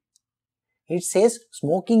me? It says,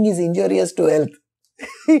 smoking is injurious to health.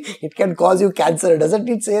 It can cause you cancer. Doesn't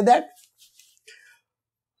it say that?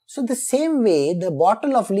 So the same way, the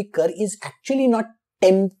bottle of liquor is actually not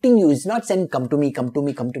tempting you. It's not saying, come to me, come to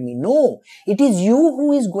me, come to me. No, it is you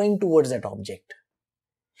who is going towards that object.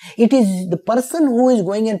 It is the person who is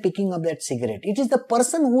going and picking up that cigarette. It is the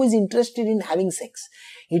person who is interested in having sex.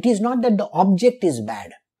 It is not that the object is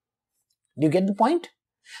bad. Do you get the point?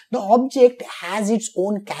 The object has its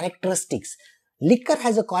own characteristics. Liquor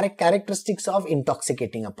has a correct characteristics of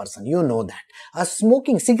intoxicating a person. You know that. A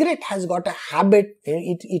smoking cigarette has got a habit.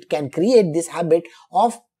 It can create this habit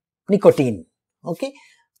of nicotine. Okay.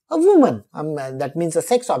 A woman, that means a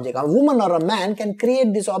sex object. A woman or a man can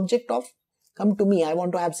create this object of, come to me, I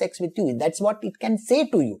want to have sex with you. That's what it can say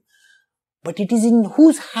to you. But it is in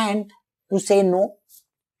whose hand to say no?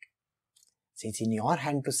 See, it's in your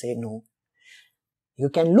hand to say no. You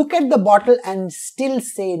can look at the bottle and still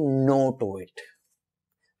say no to it.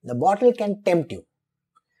 The bottle can tempt you.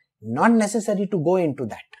 Not necessary to go into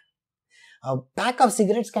that. A pack of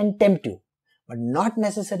cigarettes can tempt you, but not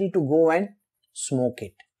necessary to go and smoke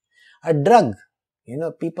it. A drug,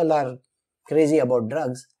 people are crazy about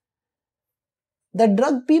drugs. The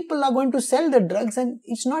drug people are going to sell the drugs, and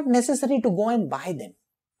it's not necessary to go and buy them.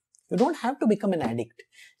 You don't have to become an addict.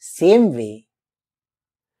 Same way,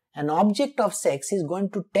 an object of sex is going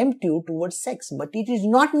to tempt you towards sex, but it is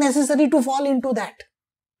not necessary to fall into that.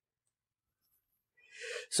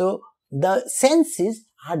 So the senses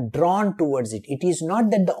are drawn towards it. It is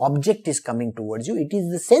not that the object is coming towards you. It is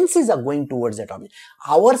the senses are going towards that object.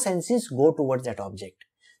 Our senses go towards that object.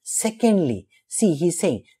 Secondly, see, he's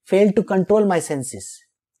saying, fail to control my senses.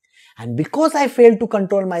 And because I failed to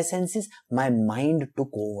control my senses, my mind took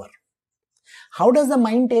over. How does the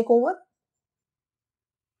mind take over?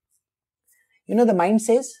 The mind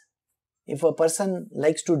says, if a person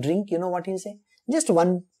likes to drink, what he'll say? Just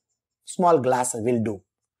one small glass will do.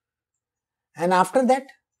 And after that,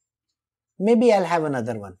 maybe I'll have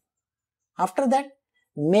another one. After that,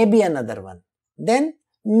 maybe another one. Then,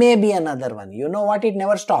 maybe another one. You know what? It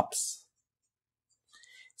never stops.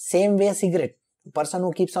 Same way, cigarette. A person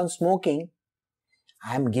who keeps on smoking,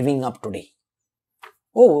 I am giving up today.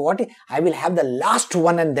 Oh, what? I will have the last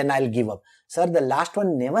one and then I'll give up. Sir, the last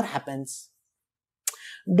one never happens.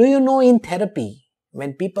 Do you know in therapy,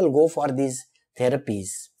 when people go for these therapies,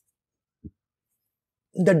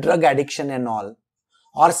 the drug addiction and all,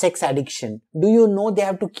 or sex addiction, do you know they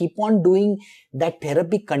have to keep on doing that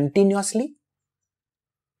therapy continuously?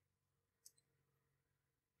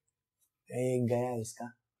 एक गया इसका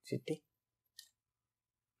चिट्ठी.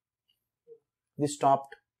 We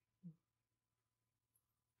stopped.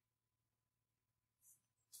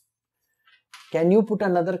 Can you put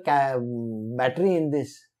another battery in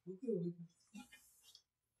this?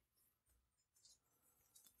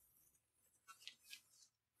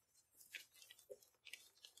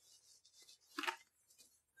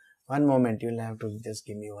 One moment, you'll have to just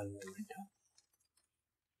give me 1 moment.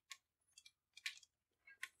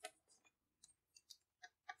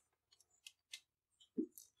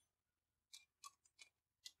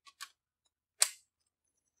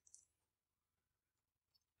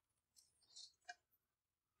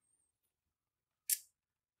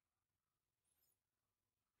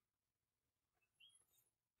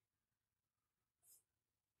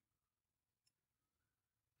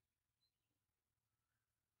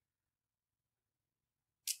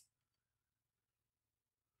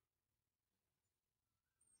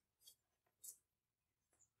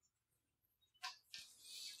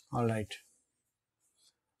 All right.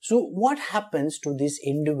 So what happens to this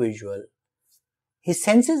individual? His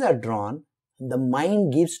senses are drawn, the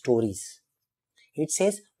mind gives stories. It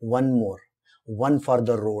says one more, one for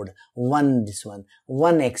the road, one this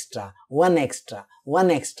one extra, one extra,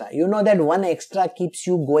 one extra. You know that one extra keeps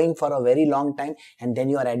you going for a very long time and then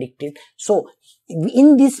you are addicted. So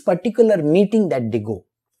in this particular meeting that they go,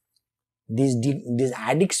 these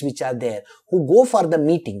addicts which are there, who go for the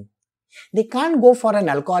meeting, they can't go for an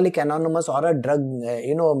Alcoholic Anonymous or a drug,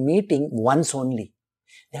 meeting once only.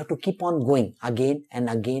 They have to keep on going again and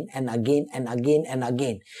again and again and again and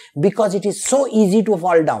again, because it is so easy to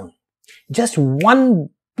fall down. Just one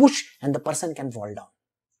push and the person can fall down.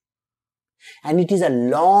 And it is a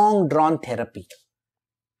long drawn therapy.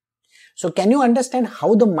 So can you understand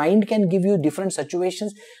how the mind can give you different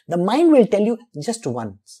situations? The mind will tell you just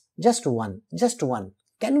once, just one, just one.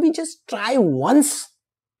 Can we just try once?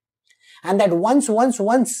 And that once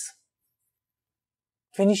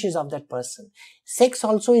finishes off that person. Sex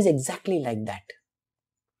also is exactly like that.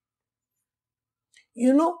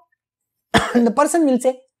 The person will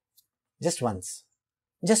say, just once,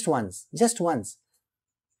 just once, just once.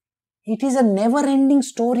 It is a never-ending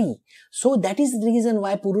story. So that is the reason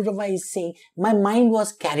why Pururava is saying, my mind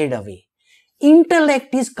was carried away.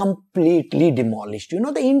 Intellect is completely demolished.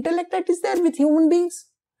 The intellect that is there with human beings.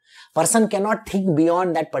 Person cannot think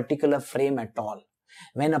beyond that particular frame at all.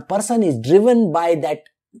 When a person is driven by that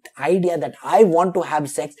idea that I want to have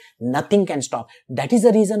sex, nothing can stop. That is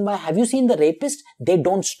the reason why, have you seen the rapist? They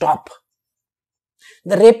don't stop.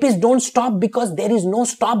 The rapists don't stop because there is no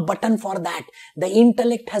stop button for that. The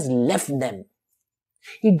intellect has left them.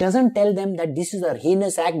 It doesn't tell them that this is a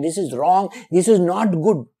heinous act, this is wrong, this is not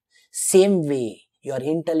good. Same way, your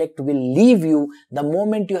intellect will leave you the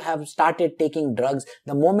moment you have started taking drugs,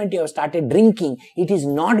 the moment you have started drinking. It is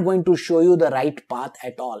not going to show you the right path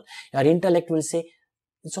at all. Your intellect will say,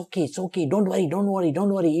 it's okay, don't worry.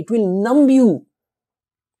 It will numb you.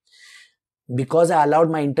 Because I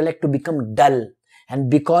allowed my intellect to become dull, and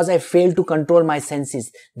because I failed to control my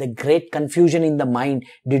senses, the great confusion in the mind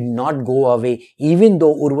did not go away, even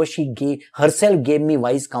though Urvashi herself gave me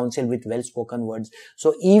wise counsel with well-spoken words.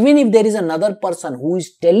 So even if there is another person who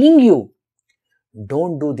is telling you,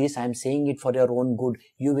 don't do this, I am saying it for your own good,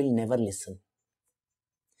 you will never listen.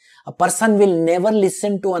 A person will never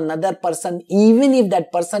listen to another person, even if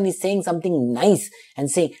that person is saying something nice and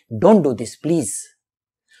saying, don't do this, please.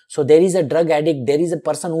 So there is a drug addict, there is a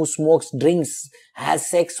person who smokes, drinks, has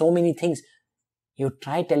sex, so many things. You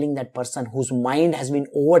try telling that person whose mind has been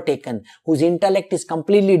overtaken, whose intellect is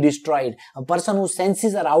completely destroyed, a person whose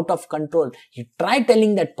senses are out of control. You try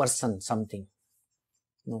telling that person something.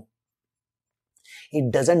 No.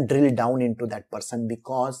 It doesn't drill down into that person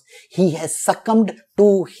because he has succumbed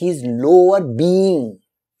to his lower being.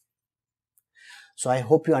 So I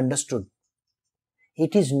hope you understood.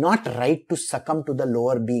 It is not right to succumb to the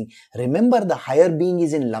lower being. Remember, the higher being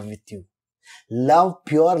is in love with you. Love,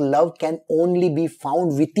 pure love, can only be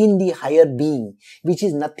found within the higher being, which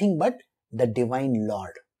is nothing but the divine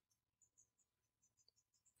Lord.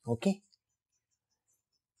 Okay?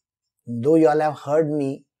 Though you all have heard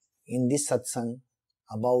me in this satsang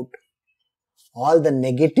about all the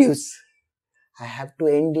negatives, I have to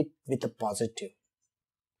end it with a positive.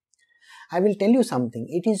 I will tell you something.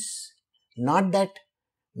 It is not that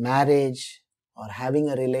marriage or having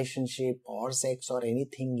a relationship or sex or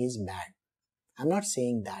anything is bad. I'm not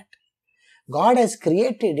saying that. God has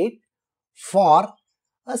created it for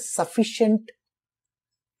a sufficient,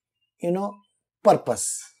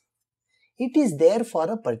 purpose. It is there for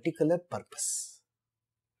a particular purpose,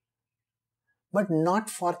 but not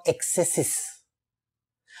for excesses.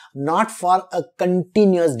 not for a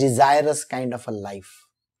continuous desirous kind of a life.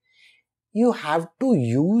 You have to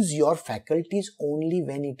use your faculties only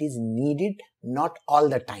when it is needed, not all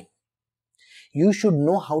the time. You should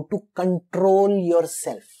know how to control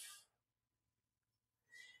yourself.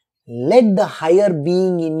 Let the higher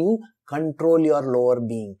being in you control your lower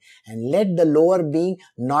being, and let the lower being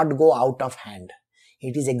not go out of hand.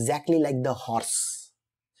 It is exactly like the horse,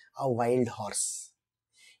 a wild horse.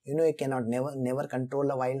 You know, you cannot never control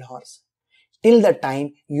a wild horse till the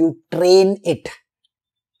time you train it.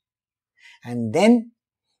 And then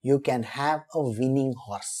you can have a winning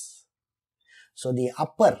horse. So the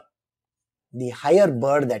higher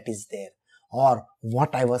bird that is there, or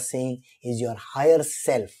what I was saying is your higher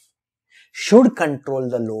self, should control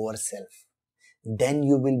the lower self. Then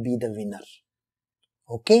you will be the winner.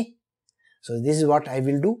 Okay? So this is what I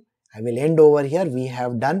will do. I will end over here. We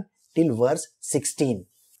have done till verse 16.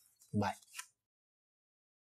 Bye.